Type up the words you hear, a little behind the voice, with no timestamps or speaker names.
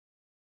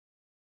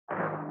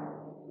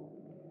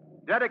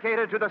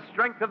dedicated to the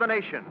strength of the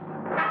nation.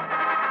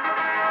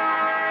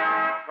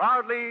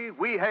 Proudly,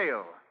 we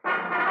hail.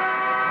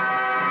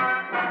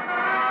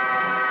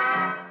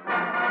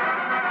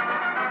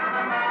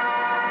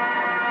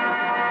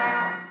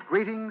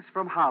 Greetings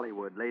from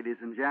Hollywood, ladies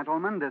and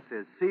gentlemen. This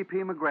is C.P.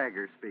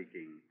 McGregor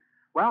speaking.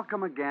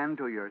 Welcome again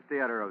to your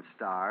Theater of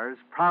Stars,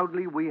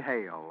 Proudly We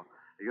Hail,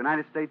 a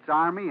United States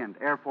Army and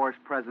Air Force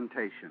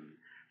presentation,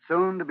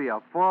 soon to be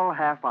a full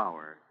half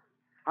hour.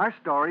 Our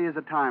story is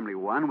a timely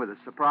one with a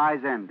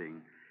surprise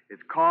ending.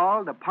 It's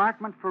called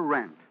Apartment for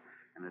Rent,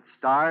 and it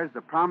stars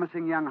the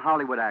promising young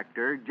Hollywood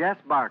actor, Jess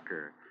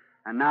Barker.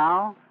 And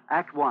now,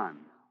 Act One.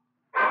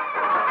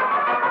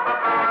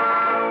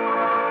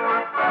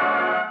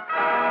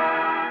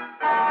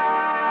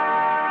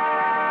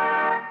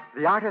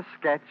 The artist's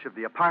sketch of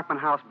the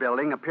apartment house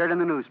building appeared in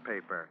the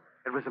newspaper.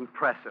 It was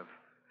impressive.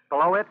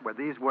 Below it were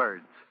these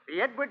words.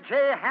 The Edward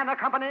J. Hanna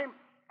Company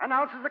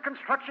announces the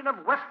construction of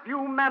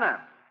Westview Manor,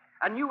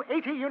 a new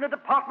 80-unit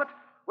apartment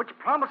which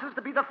promises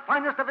to be the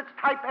finest of its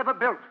type ever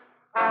built.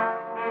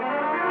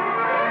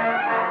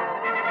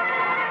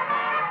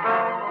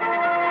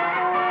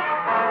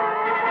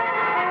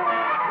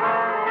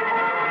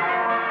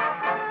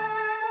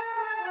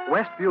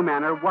 Westview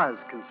Manor was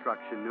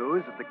construction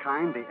news of the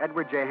kind the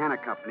Edward J. Hanna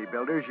Company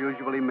builders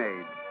usually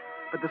made.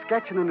 But the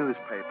sketch in the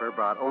newspaper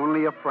brought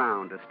only a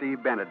frown to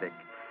Steve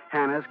Benedict,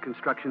 Hanna's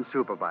construction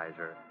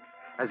supervisor,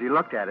 as he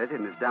looked at it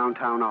in his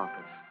downtown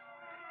office.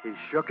 He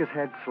shook his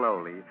head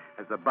slowly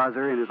as the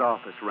buzzer in his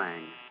office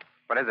rang.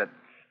 What is it?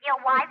 Your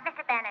wife,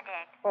 Mr.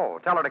 Benedict. Oh,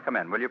 tell her to come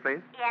in, will you,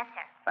 please? Yes,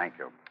 sir. Thank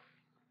you.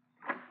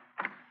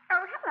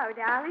 Oh, hello,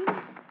 darling.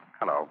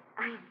 Hello.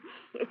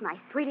 Here's my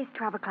sweetest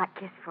 12 o'clock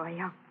kiss for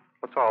you.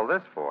 What's all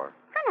this for?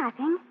 For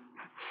nothing.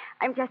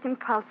 I'm just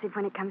impulsive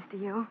when it comes to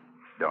you.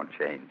 Don't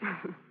change.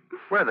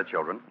 Where are the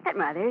children? At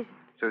Mother's.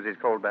 Susie's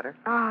cold better?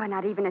 Oh,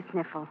 not even a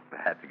sniffle.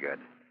 That's good.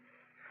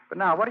 But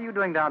now, what are you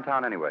doing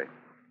downtown anyway?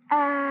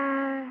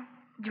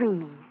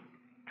 Dreaming.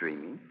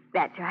 Dreaming?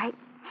 That's right.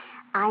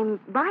 I'm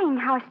buying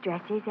house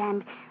dresses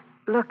and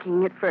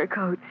looking at fur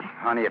coats.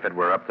 Honey, if it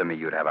were up to me,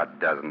 you'd have a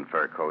dozen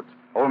fur coats.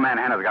 Old man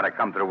Hannah's got to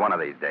come through one of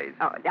these days.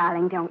 Oh,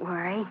 darling, don't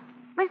worry.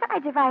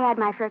 Besides, if I had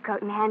my fur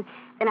coat in hand,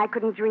 then I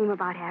couldn't dream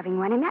about having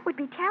one, and that would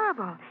be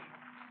terrible.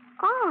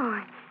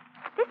 Oh,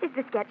 this is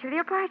the sketch of the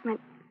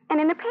apartment. And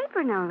in the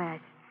paper, no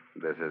less.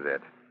 This is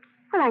it.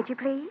 Well, aren't you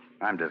pleased?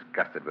 I'm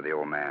disgusted with the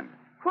old man.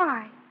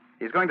 Why?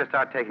 He's going to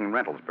start taking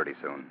rentals pretty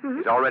soon. Mm-hmm.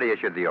 He's already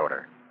issued the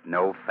order.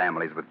 No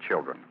families with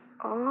children.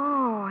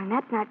 Oh, and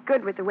that's not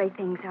good with the way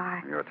things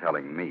are. You're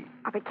telling me.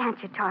 Oh, but can't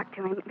you talk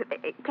to him?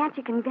 Can't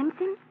you convince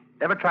him?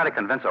 Ever try to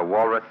convince a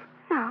walrus?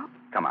 No.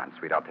 Come on,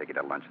 sweet, I'll take you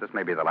to lunch. This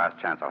may be the last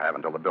chance I'll have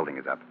until the building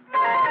is up.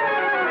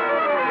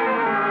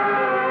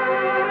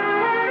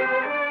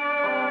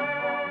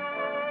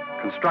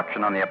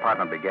 Construction on the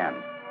apartment began,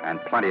 and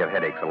plenty of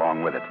headaches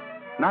along with it.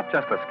 Not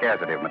just the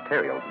scarcity of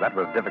materials. That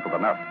was difficult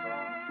enough.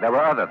 There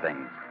were other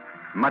things,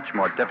 much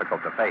more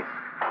difficult to face.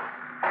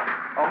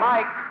 Oh,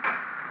 Mike.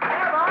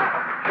 Yeah, boy.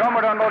 Show him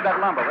where to unload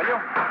that lumber, will you?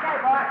 Okay,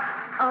 boy.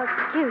 Oh,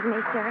 excuse me,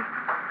 sir.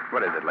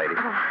 What is it, lady?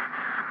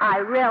 I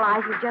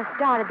realize you've just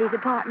started these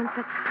apartments,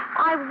 but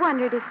I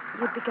wondered if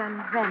you'd begun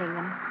renting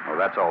them. Oh,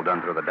 that's all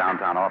done through the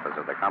downtown office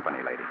of the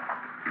company, lady.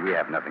 We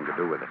have nothing to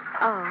do with it.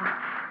 Oh,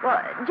 well,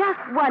 just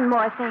one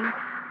more thing.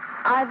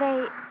 Are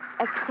they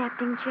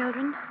accepting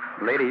children?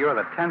 Lady, you're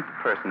the 10th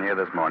person here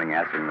this morning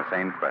asking the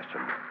same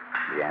question.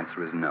 The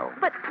answer is no.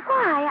 But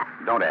why?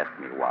 Don't ask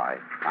me why.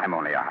 I'm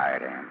only a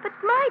hired hand. But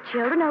my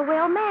children are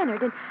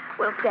well-mannered and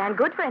will stand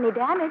good for any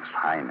damage.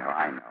 I know.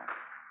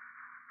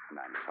 And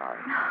I'm sorry.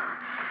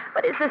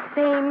 But it's the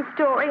same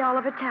story all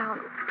over town.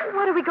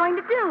 What are we going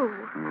to do?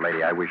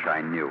 Lady, I wish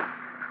I knew.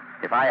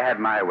 If I had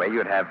my way,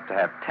 you'd have to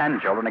have 10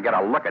 children to get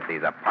a look at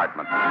these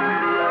apartments.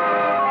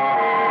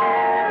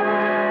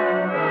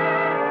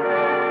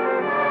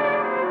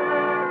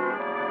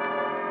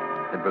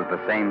 It was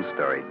the same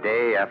story,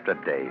 day after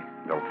day,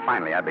 until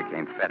finally I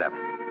became fed up.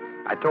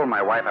 I told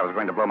my wife I was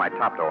going to blow my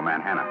top to old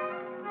man Hannah.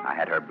 I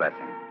had her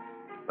blessing.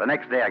 The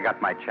next day I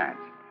got my chance.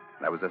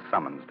 That was a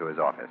summons to his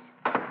office.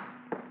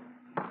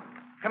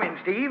 Come in,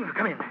 Steve.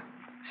 Come in.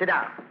 Sit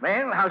down.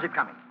 Well, how's it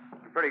coming?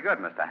 Pretty good,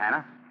 Mr.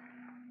 Hannah.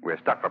 We're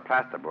stuck for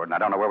plasterboard, and I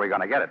don't know where we're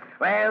going to get it.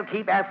 Well,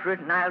 keep after it,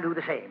 and I'll do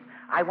the same.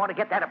 I want to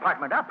get that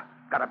apartment up.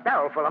 Got a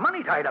barrel full of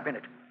money tied up in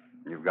it.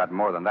 You've got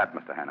more than that,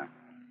 Mr. Hannah.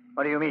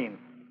 What do you mean?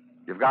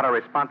 You've got a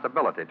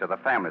responsibility to the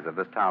families of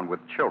this town with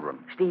children.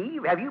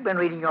 Steve, have you been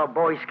reading your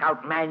Boy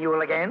Scout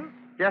manual again?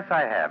 Yes,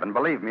 I have, and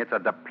believe me, it's a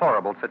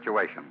deplorable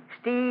situation.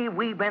 Steve,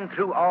 we've been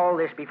through all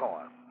this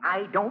before.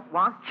 I don't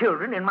want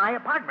children in my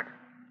apartment.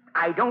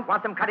 I don't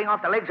want them cutting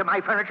off the legs of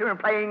my furniture and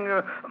playing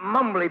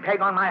mumbly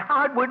peg on my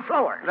hardwood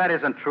floor. That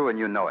isn't true, and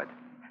you know it.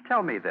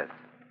 Tell me this.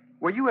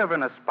 Were you ever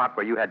in a spot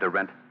where you had to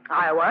rent?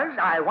 I was.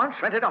 I once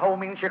rented a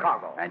home in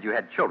Chicago. And you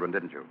had children,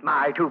 didn't you?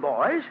 My 2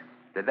 boys?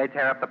 Did they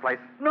tear up the place?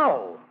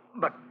 No,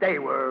 but they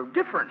were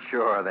different.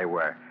 Sure they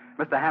were.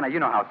 Mr. Hannah, you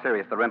know how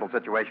serious the rental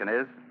situation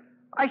is.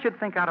 I should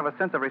think out of a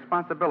sense of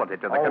responsibility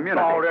to the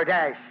community.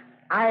 Balderdash.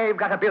 I've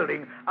got a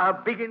building, a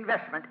big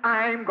investment.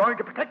 I'm going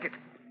to protect it.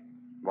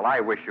 Well, I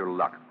wish you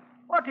luck.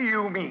 What do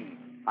you mean?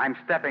 I'm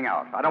stepping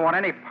out. I don't want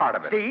any part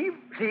of it. Steve,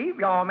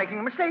 you're making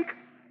a mistake.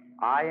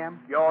 I am?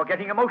 You're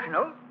getting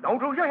emotional.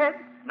 Don't lose your head.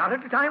 Not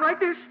at a time like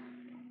this.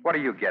 What are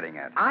you getting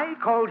at? I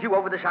called you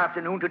over this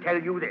afternoon to tell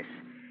you this.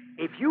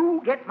 If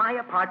you get my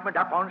apartment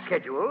up on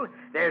schedule,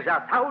 there's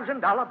a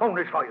 $1,000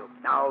 bonus for you.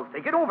 Now,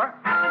 think it over.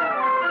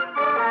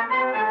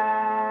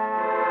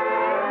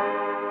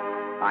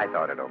 I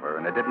thought it over,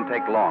 and it didn't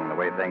take long the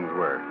way things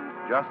were.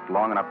 Just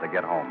long enough to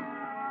get home.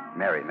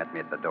 Mary met me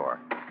at the door.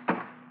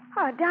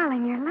 Oh,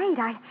 darling, you're late.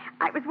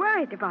 I was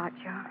worried about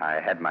you.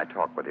 I had my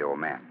talk with the old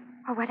man.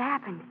 Oh, what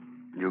happened?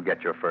 You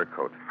get your fur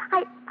coat.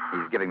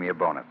 He's giving me a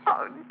bonus.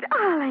 Oh,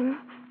 darling.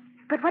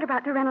 But what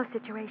about the rental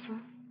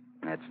situation?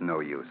 It's no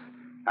use.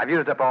 I've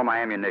used up all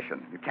my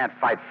ammunition. You can't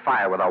fight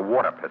fire with a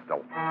water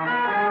pistol.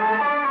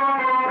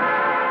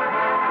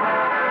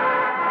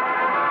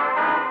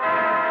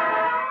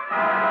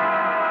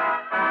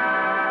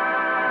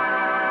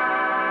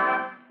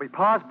 We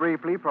pause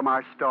briefly from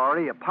our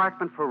story,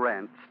 Apartment for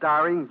Rent,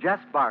 starring Jess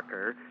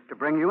Barker, to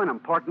bring you an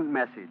important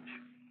message.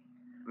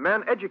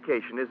 Men,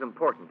 education is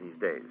important these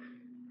days.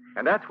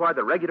 And that's why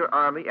the regular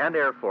Army and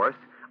Air Force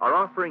are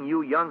offering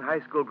you young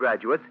high school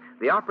graduates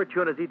the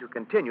opportunity to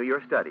continue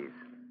your studies.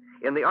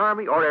 In the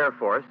Army or Air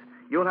Force,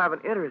 you'll have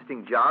an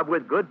interesting job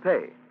with good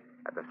pay.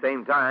 At the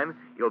same time,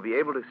 you'll be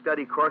able to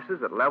study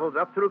courses at levels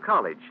up through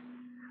college.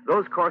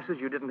 Those courses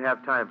you didn't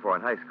have time for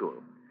in high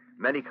school.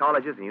 Many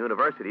colleges and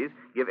universities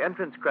give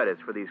entrance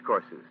credits for these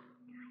courses.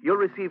 You'll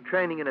receive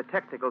training in a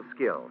technical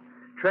skill,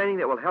 training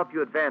that will help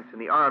you advance in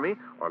the Army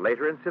or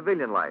later in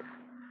civilian life.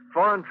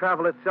 Foreign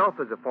travel itself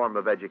is a form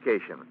of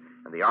education,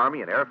 and the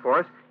Army and Air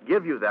Force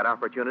give you that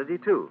opportunity,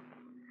 too.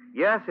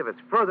 Yes, if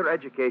it's further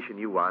education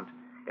you want,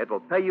 it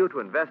will pay you to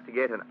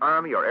investigate an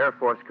Army or Air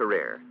Force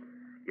career.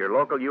 Your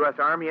local U.S.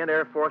 Army and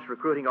Air Force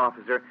recruiting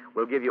officer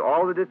will give you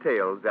all the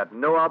details at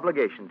no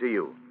obligation to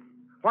you.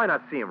 Why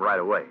not see him right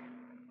away?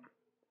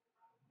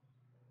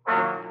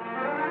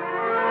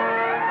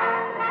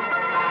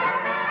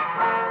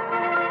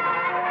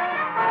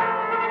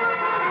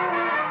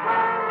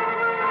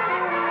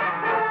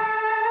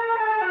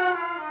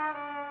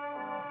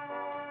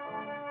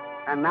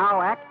 And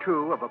now, Act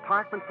Two of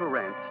Apartment for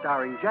Rent,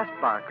 starring Jess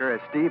Barker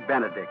as Steve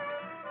Benedict,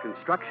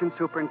 construction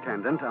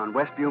superintendent on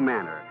Westview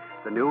Manor,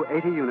 the new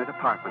 80-unit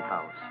apartment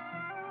house.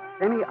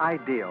 Any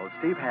ideals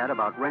Steve had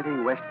about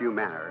renting Westview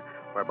Manor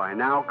were by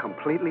now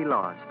completely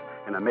lost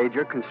in a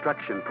major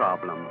construction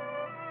problem.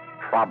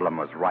 Problem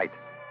was right.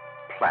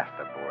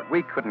 Plasterboard.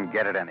 We couldn't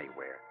get it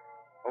anywhere.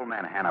 Old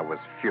man Hannah was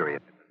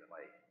furious at the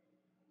delay.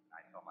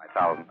 I saw my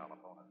 $1,000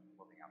 bonus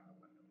moving out the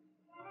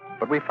window.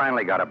 But we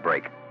finally got a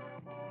break.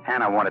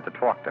 Hannah wanted to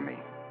talk to me.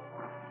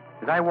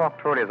 As I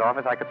walked toward his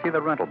office, I could see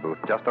the rental booth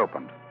just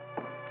opened.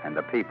 And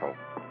the people.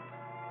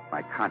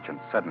 My conscience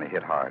suddenly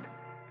hit hard,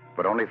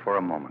 but only for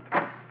a moment.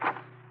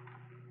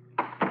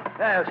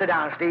 Well, sit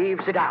down, Steve.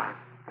 Sit down.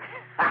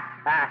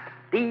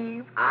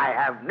 Steve, I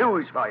have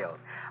news for you.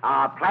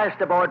 Our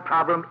plasterboard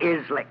problem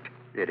is licked.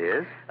 It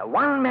is? The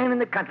one man in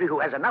the country who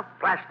has enough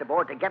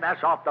plasterboard to get us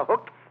off the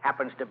hook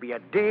happens to be a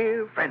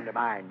dear friend of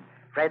mine,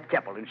 Fred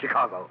Keppel in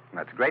Chicago.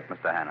 That's great,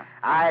 Mr. Hannah.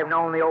 I've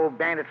known the old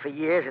bandit for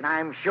years, and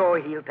I'm sure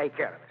he'll take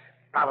care of us.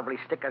 Probably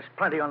stick us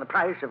plenty on the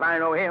price if I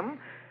know him.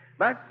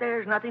 But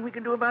there's nothing we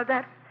can do about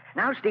that.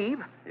 Now,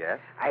 Steve. Yes?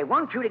 I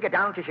want you to get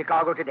down to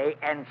Chicago today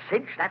and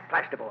cinch that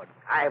plasterboard.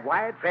 I've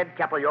wired Fred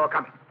Keppel you're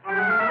coming.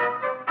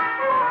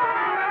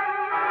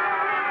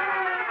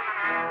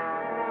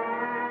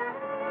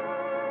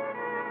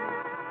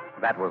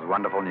 That was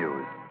wonderful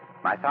news.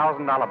 My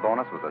 $1,000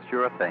 bonus was a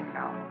sure thing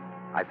now.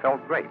 I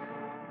felt great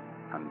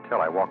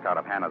until I walked out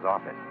of Hannah's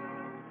office.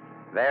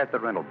 There at the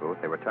rental booth,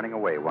 they were turning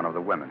away one of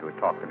the women who had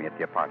talked to me at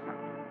the apartment.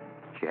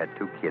 She had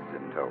 2 kids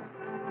in tow.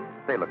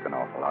 They looked an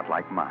awful lot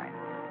like mine.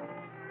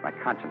 My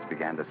conscience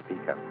began to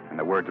speak up, and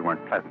the words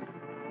weren't pleasant.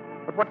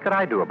 But what could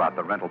I do about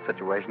the rental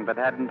situation that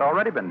hadn't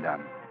already been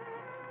done?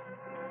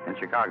 In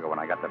Chicago, when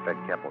I got to Fred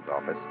Keppel's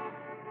office,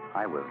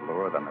 I was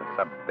lower than the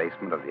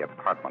sub-basement of the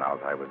apartment house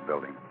I was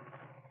building.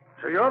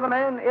 So you're the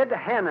man Ed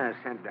Hannah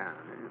sent down,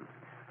 eh?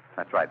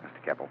 That's right,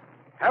 Mr. Keppel.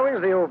 How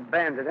is the old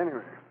bandit,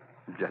 anyway?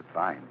 Just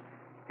fine.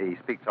 He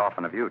speaks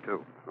often of you,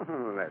 too.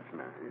 Oh, that's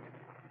nice.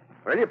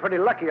 Well, you're pretty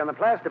lucky on the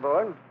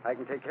plasterboard. I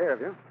can take care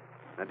of you.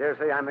 I dare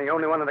say I'm the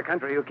only one in the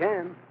country who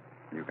can.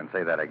 You can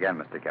say that again,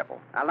 Mr.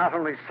 Keppel. I'll not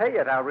only say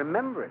it, I'll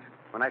remember it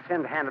when I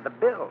send Hannah the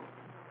bill.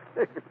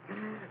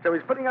 So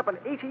he's putting up an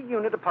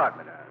 80-unit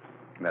apartment house.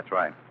 That's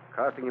right.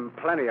 Costing him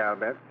plenty, I'll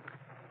bet.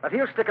 But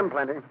he'll stick him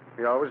plenty.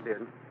 He always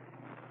did.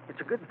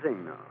 It's a good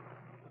thing, though.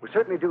 We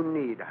certainly do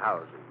need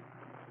housing.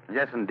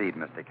 Yes, indeed,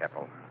 Mr.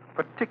 Keppel.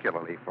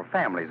 Particularly for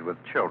families with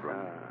children.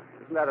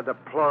 Isn't that a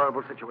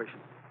deplorable situation?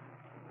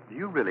 Do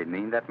you really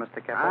mean that, Mr.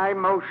 Keppel? I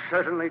most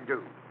certainly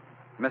do.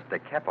 Mr.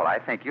 Keppel, I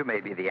think you may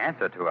be the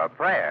answer to a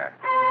prayer.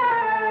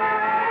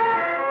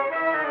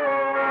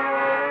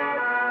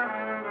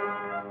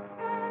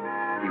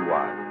 He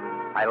was.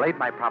 I laid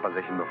my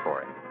proposition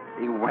before him.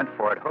 He went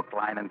for it hook,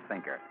 line, and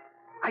sinker.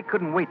 I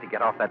couldn't wait to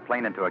get off that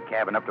plane into a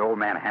cab and up to old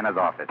man Hannah's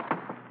office.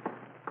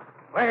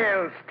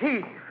 Well,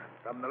 Steve,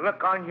 from the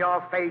look on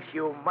your face,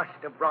 you must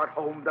have brought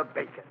home the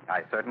bacon.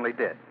 I certainly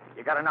did.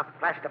 You got enough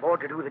plasterboard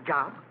to do the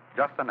job?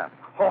 Just enough.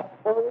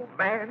 Oh,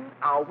 man,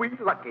 are we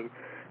lucky.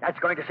 That's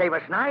going to save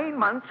us 9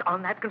 months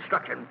on that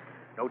construction.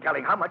 No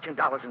telling how much in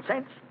dollars and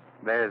cents.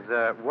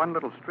 There's one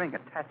little string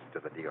attached to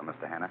the deal,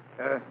 Mr. Hanna.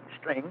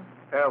 String?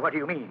 What do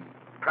you mean?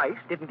 Price?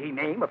 Didn't he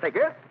name a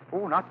figure?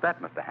 Oh, not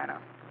that, Mr. Hanna.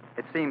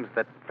 It seems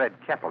that Fred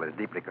Keppel is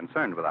deeply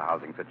concerned with the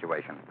housing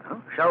situation.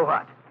 Oh, so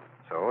what?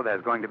 So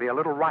there's going to be a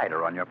little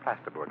rider on your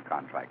plasterboard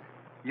contract.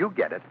 You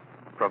get it,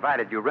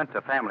 provided you rent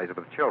to families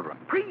with children.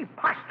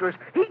 Preposterous.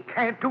 He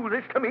can't do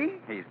this to me.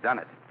 He's done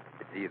it.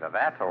 It's either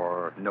that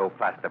or no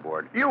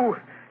plasterboard. You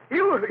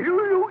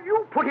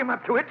put him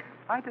up to it.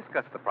 I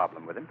discussed the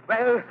problem with him.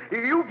 Well,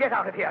 you get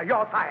out of here.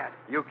 You're fired.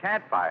 You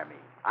can't fire me.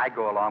 I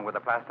go along with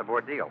the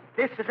plasterboard deal.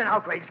 This is an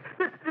outrage.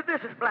 This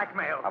is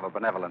blackmail. Of a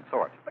benevolent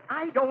sort. But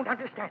I don't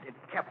understand it.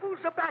 Keppel's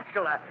a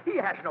bachelor. He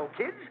has no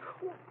kids.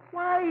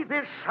 Why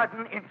this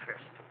sudden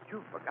interest?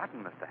 You've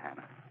forgotten, Mr.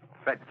 Hanna.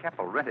 Fred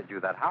Keppel rented you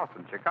that house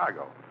in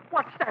Chicago.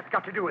 What's that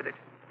got to do with it?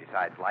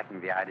 Besides liking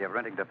the idea of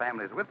renting to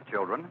families with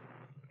children,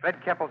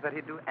 Fred Keppel said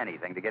he'd do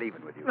anything to get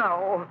even with you.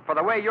 No. For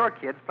the way your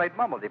kids played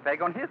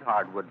mumbledy-peg on his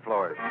hardwood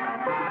floors.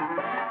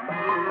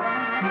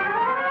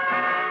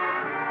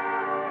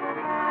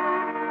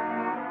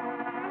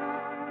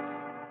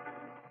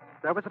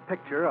 There was a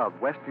picture of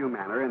Westview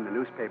Manor in the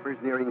newspapers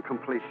nearing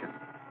completion.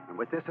 And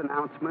with this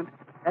announcement,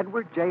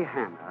 Edward J.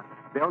 Hanna,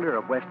 builder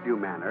of Westview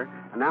Manor,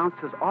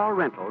 announces all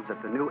rentals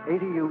at the new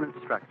 80-unit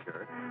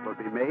structure will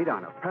be made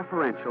on a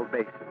preferential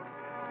basis,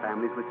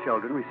 families with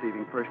children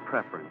receiving first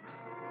preference.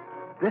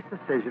 This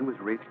decision was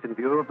reached in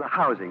view of the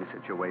housing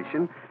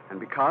situation and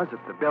because of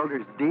the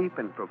builder's deep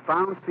and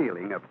profound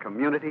feeling of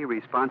community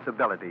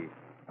responsibility.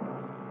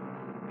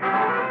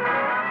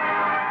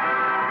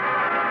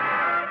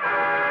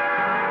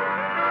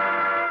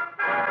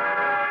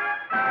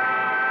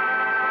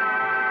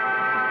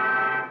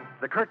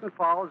 The curtain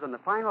falls on the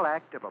final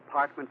act of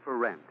Apartment for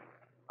Rent.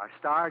 Our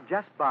star,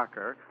 Jess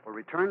Barker, will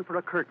return for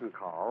a curtain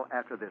call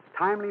after this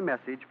timely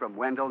message from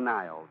Wendell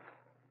Niles.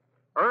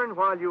 Earn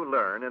while you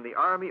learn in the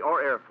Army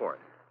or Air Force.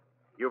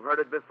 You've heard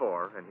it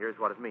before, and here's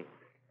what it means.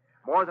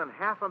 More than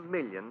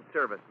 500,000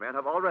 servicemen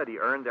have already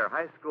earned their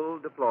high school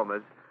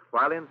diplomas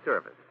while in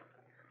service.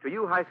 To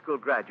you high school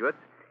graduates,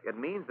 it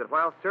means that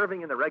while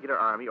serving in the regular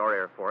Army or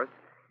Air Force,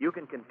 you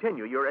can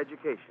continue your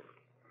education.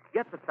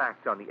 Get the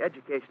facts on the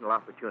educational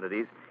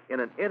opportunities in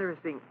an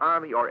interesting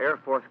Army or Air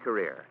Force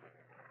career.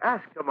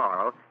 Ask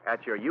tomorrow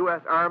at your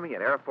U.S. Army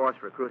and Air Force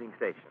recruiting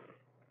station.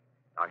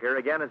 Now, here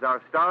again is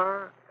our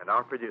star and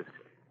our producer.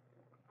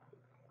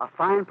 A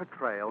fine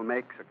portrayal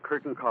makes a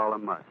curtain call a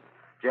must.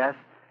 Jess,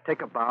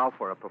 take a bow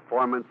for a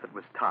performance that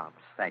was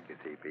tops. Thank you,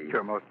 C.P.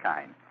 You're most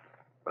kind.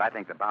 But I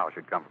think the bow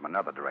should come from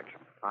another direction.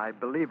 I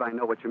believe I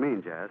know what you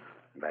mean, Jess.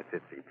 That's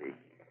it, C.P.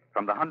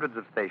 From the hundreds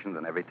of stations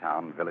in every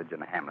town, village,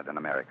 and hamlet in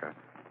America,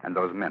 and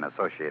those men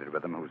associated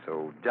with them who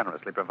so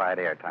generously provide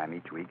airtime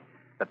each week,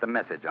 that the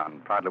message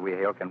on Proudly We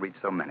Hail can reach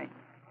so many.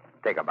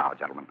 Take a bow,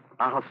 gentlemen.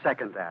 I'll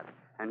second that.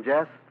 And,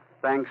 Jess,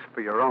 thanks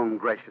for your own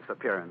gracious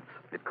appearance.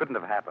 It couldn't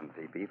have happened,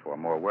 C.P., for a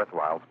more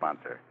worthwhile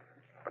sponsor.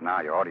 But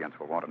now your audience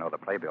will want to know the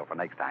playbill for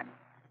next time.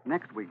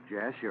 Next week,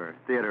 Jess, your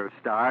Theater of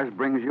Stars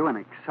brings you an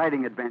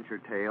exciting adventure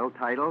tale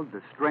titled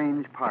The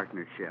Strange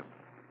Partnership.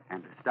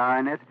 And to star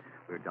in it,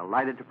 we're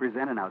delighted to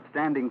present an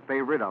outstanding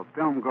favorite of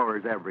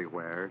filmgoers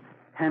everywhere,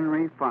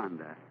 Henry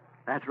Fonda.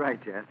 That's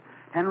right, Jess.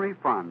 Henry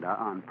Fonda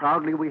on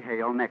Proudly We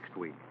Hail next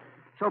week.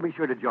 So be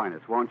sure to join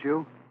us, won't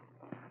you?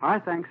 Our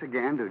thanks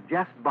again to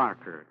Jess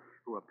Barker,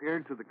 who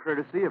appeared through the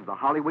courtesy of the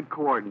Hollywood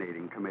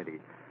Coordinating Committee,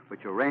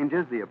 which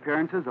arranges the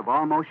appearances of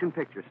all motion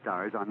picture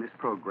stars on this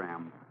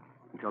program.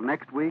 Until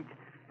next week,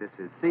 this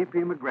is C.P.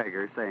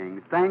 McGregor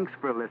saying thanks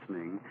for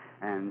listening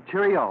and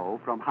cheerio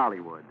from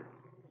Hollywood.